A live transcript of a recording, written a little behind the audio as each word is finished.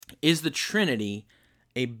Is the Trinity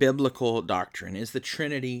a biblical doctrine? Is the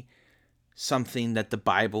Trinity something that the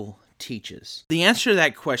Bible teaches? The answer to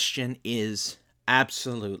that question is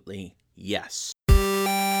absolutely yes.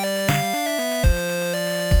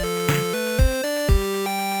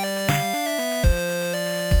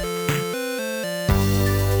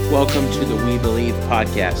 Welcome to the We Believe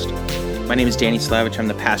podcast. My name is Danny Slavich. I'm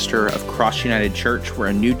the pastor of Cross United Church. We're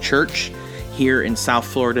a new church here in South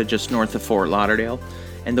Florida, just north of Fort Lauderdale.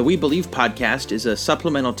 And the We Believe podcast is a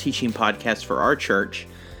supplemental teaching podcast for our church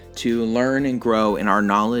to learn and grow in our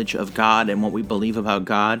knowledge of God and what we believe about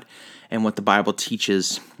God and what the Bible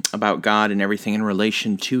teaches about God and everything in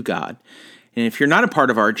relation to God. And if you're not a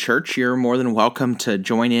part of our church, you're more than welcome to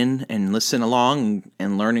join in and listen along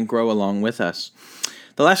and learn and grow along with us.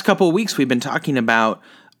 The last couple of weeks, we've been talking about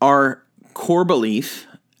our core belief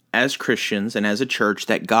as Christians and as a church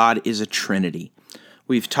that God is a Trinity.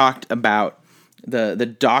 We've talked about the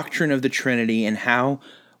doctrine of the Trinity and how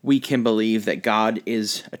we can believe that God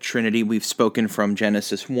is a Trinity. We've spoken from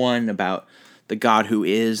Genesis 1 about the God who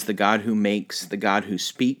is, the God who makes, the God who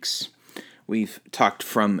speaks. We've talked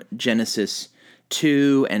from Genesis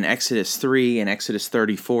 2 and Exodus 3 and Exodus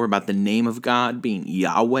 34 about the name of God being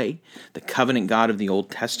Yahweh, the covenant God of the Old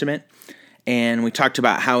Testament. And we talked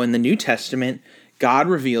about how in the New Testament, God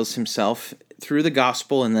reveals himself through the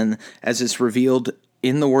gospel, and then as is revealed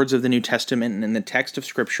in the words of the New Testament and in the text of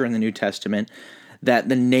Scripture in the New Testament, that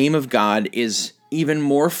the name of God is even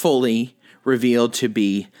more fully revealed to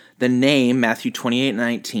be the name, Matthew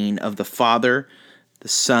 28:19, of the Father, the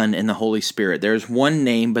Son, and the Holy Spirit. There's one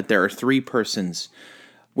name, but there are three persons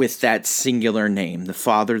with that singular name, the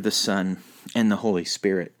Father, the Son, and the Holy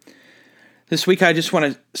Spirit. This week I just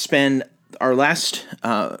want to spend our last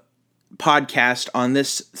podcast on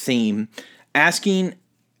this theme, asking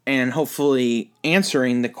and hopefully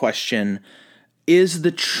answering the question, is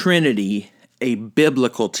the Trinity a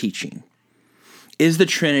biblical teaching? Is the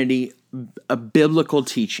Trinity a biblical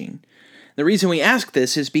teaching? The reason we ask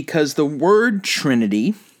this is because the word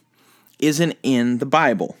Trinity isn't in the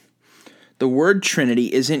Bible. The word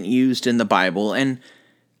Trinity isn't used in the Bible, and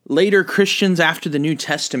later Christians after the New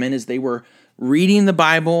Testament, as they were reading the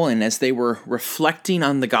Bible and as they were reflecting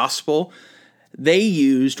on the gospel, they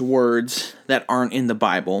used words that aren't in the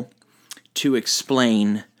Bible to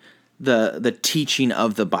explain the teaching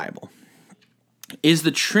of the Bible. Is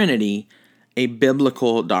the Trinity a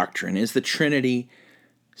biblical doctrine? Is the Trinity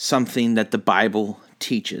something that the Bible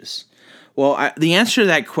teaches? Well, the answer to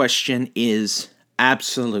that question is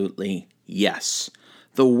absolutely yes.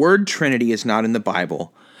 The word Trinity is not in the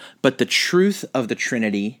Bible, but the truth of the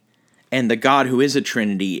Trinity and the God who is a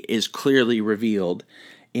Trinity is clearly revealed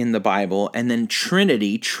in the Bible. And then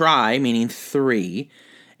Trinity, tri, meaning three,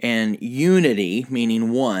 and unity,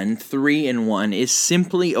 meaning one, three in one, is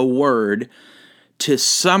simply a word to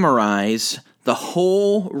summarize the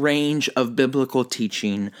whole range of biblical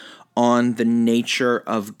teaching on the nature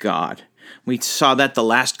of God. We saw that the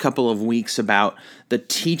last couple of weeks about the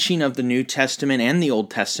teaching of the New Testament and the Old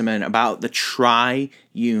Testament about the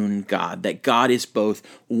triune God, that God is both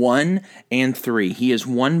one and three. He is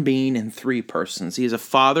one being in three persons. He is a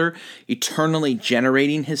Father eternally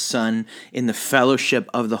generating his Son in the fellowship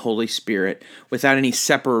of the Holy Spirit without any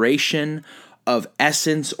separation of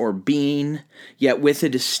essence or being, yet with a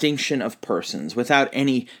distinction of persons, without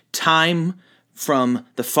any time from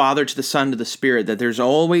the Father to the Son to the Spirit, that there's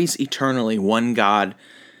always eternally one God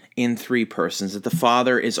in three persons, that the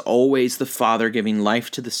Father is always the Father giving life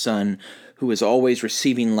to the Son, who is always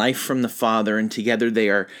receiving life from the Father, and together they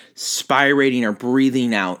are spirating or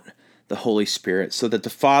breathing out the Holy Spirit, so that the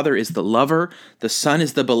Father is the lover, the Son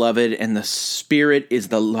is the beloved, and the Spirit is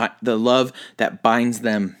the love that binds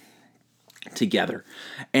them together.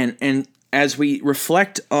 And as we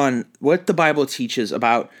reflect on what the Bible teaches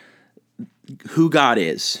about who God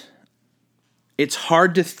is, it's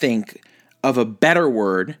hard to think of a better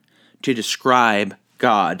word to describe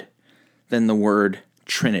God than the word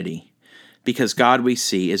Trinity, because God we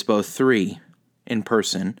see is both three in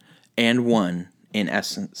person and one in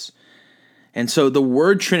essence. And so the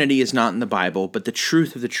word Trinity is not in the Bible, but the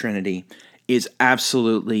truth of the Trinity is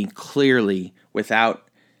absolutely, clearly, without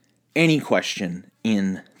any question,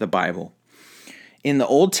 in the Bible. In the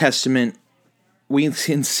Old Testament, we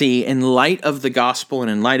can see, in light of the gospel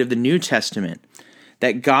and in light of the New Testament,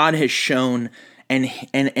 that God has shown and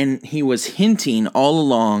he was hinting all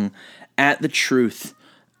along at the truth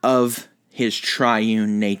of his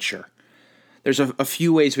triune nature. There's a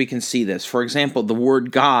few ways we can see this. For example, the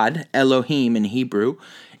word God, Elohim in Hebrew,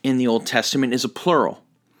 in the Old Testament is a plural.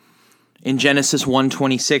 In Genesis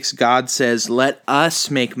 1:26, God says, "Let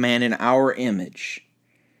us make man in our image."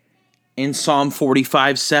 In Psalm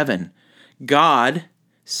 45:7,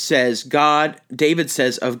 David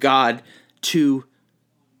says of God to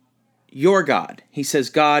your God. He says,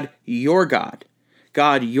 God, your God.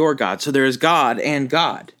 God, your God. So there is God and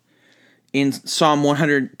God. In Psalm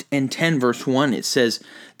 110, verse 1, it says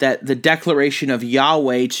that the declaration of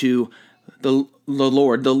Yahweh to the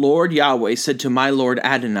Lord Yahweh said to my Lord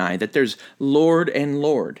Adonai, that there's Lord and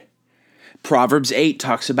Lord. Proverbs 8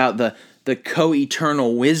 talks about the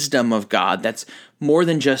co-eternal wisdom of God. That's more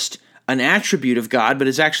than just an attribute of God, but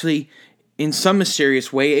is actually, in some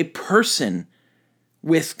mysterious way, a person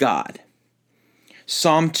with God.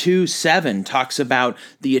 Psalm 2:7 talks about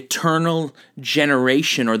the eternal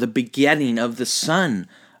generation or the begetting of the Son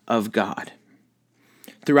of God.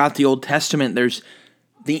 Throughout the Old Testament, there's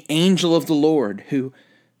the angel of the Lord who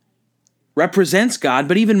represents God,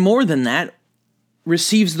 but even more than that,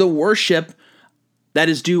 receives the worship that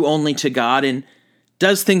is due only to God and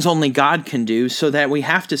does things only God can do, so that we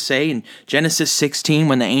have to say in Genesis 16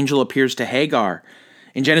 when the angel appears to Hagar,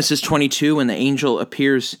 in Genesis 22 when the angel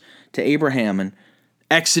appears to Abraham, and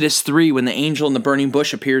Exodus 3 when the angel in the burning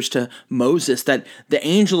bush appears to Moses, that the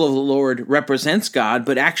angel of the Lord represents God,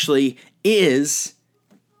 but actually is,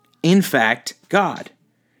 in fact, God.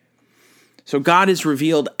 So God is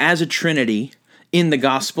revealed as a Trinity in the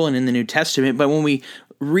Gospel and in the New Testament, but when we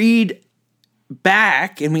read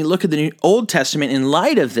back and we look at the Old Testament in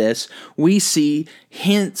light of this, we see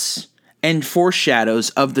hints and foreshadows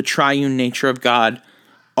of the triune nature of God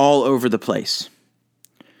all over the place.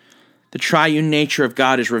 The triune nature of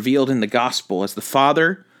God is revealed in the Gospel as the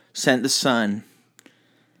Father sent the Son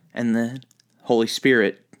and the Holy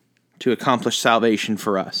Spirit to accomplish salvation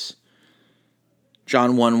for us.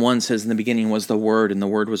 John 1:1 says, in the beginning was the Word, and the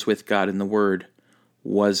Word was with God, and the Word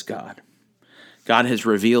was God. God has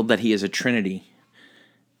revealed that He is a Trinity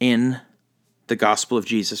in the gospel of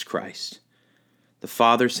Jesus Christ. The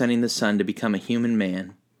Father sending the Son to become a human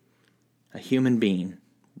man, a human being,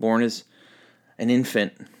 born as an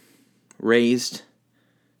infant, raised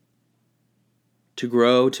to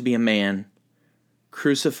grow to be a man,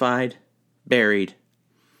 crucified, buried,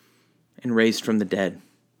 and raised from the dead.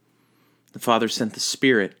 The Father sent the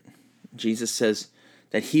Spirit. Jesus says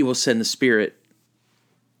that He will send the Spirit.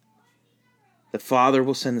 The Father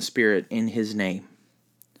will send the Spirit in His name.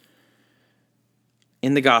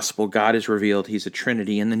 In the gospel, God is revealed. He's a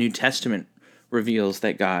Trinity. And the New Testament reveals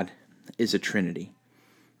that God is a Trinity.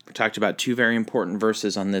 We talked about two very important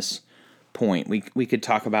verses on this point. We could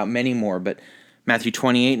talk about many more, but Matthew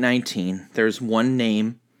 28:19, there's one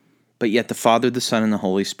name, but yet the Father, the Son, and the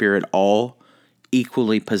Holy Spirit all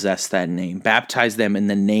equally possess that name. Baptize them in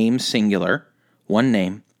the name singular, one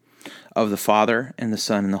name, of the Father and the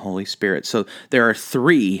Son and the Holy Spirit. So there are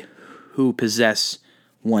three who possess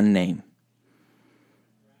one name.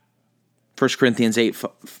 1 Corinthians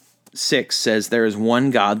 8:6 says, there is one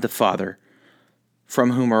God, the Father,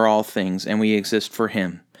 from whom are all things, and we exist for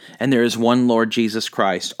Him. And there is one Lord Jesus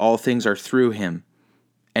Christ. All things are through Him,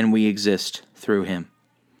 and we exist through Him.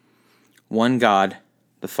 One God,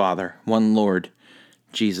 the Father, one Lord,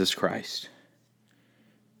 Jesus Christ.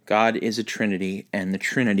 God is a Trinity, and the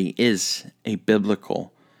Trinity is a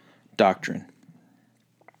biblical doctrine.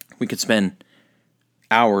 We could spend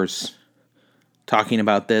hours talking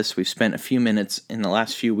about this. We've spent a few minutes in the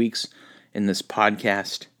last few weeks in this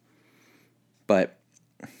podcast, but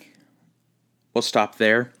we'll stop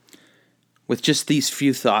there with just these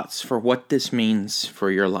few thoughts for what this means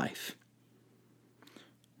for your life.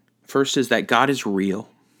 First is that God is real.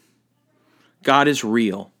 God is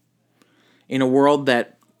real. In a world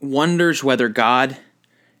that wonders whether God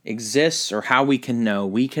exists or how we can know,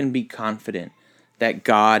 we can be confident that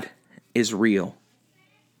God is real.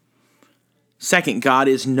 Second, God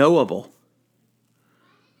is knowable.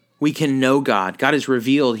 We can know God. God is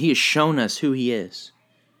revealed. He has shown us who He is.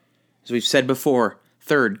 As we've said before,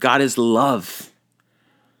 third, God is love.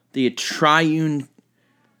 The triune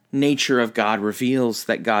nature of God reveals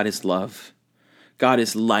that God is love. God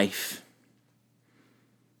is life.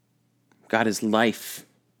 God is life.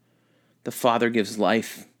 The Father gives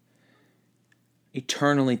life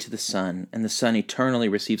eternally to the Son, and the Son eternally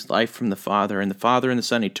receives life from the Father, and the Father and the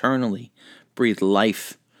Son eternally breathe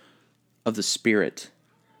life of the Spirit.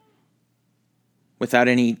 Without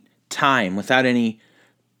any time, without any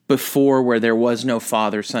before where there was no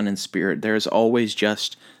Father, Son, and Spirit, there is always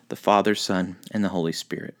just the Father, Son, and the Holy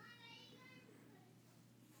Spirit.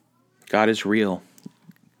 God is real.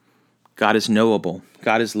 God is knowable.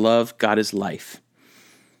 God is love. God is life.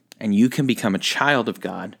 And you can become a child of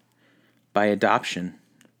God by adoption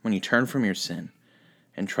when you turn from your sin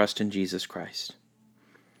and trust in Jesus Christ.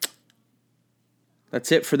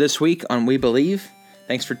 That's it for this week on We Believe.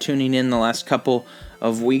 Thanks for tuning in the last couple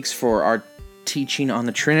of weeks for our teaching on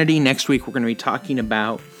the Trinity. Next week, we're going to be talking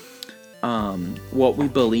about what we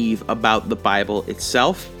believe about the Bible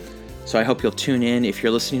itself. So I hope you'll tune in. If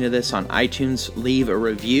you're listening to this on iTunes, leave a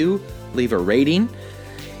review, leave a rating.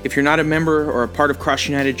 If you're not a member or a part of Cross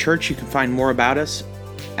United Church, you can find more about us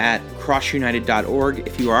at crossunited.org.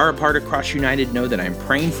 If you are a part of Cross United, know that I'm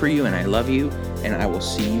praying for you and I love you, and I will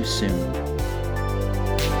see you soon.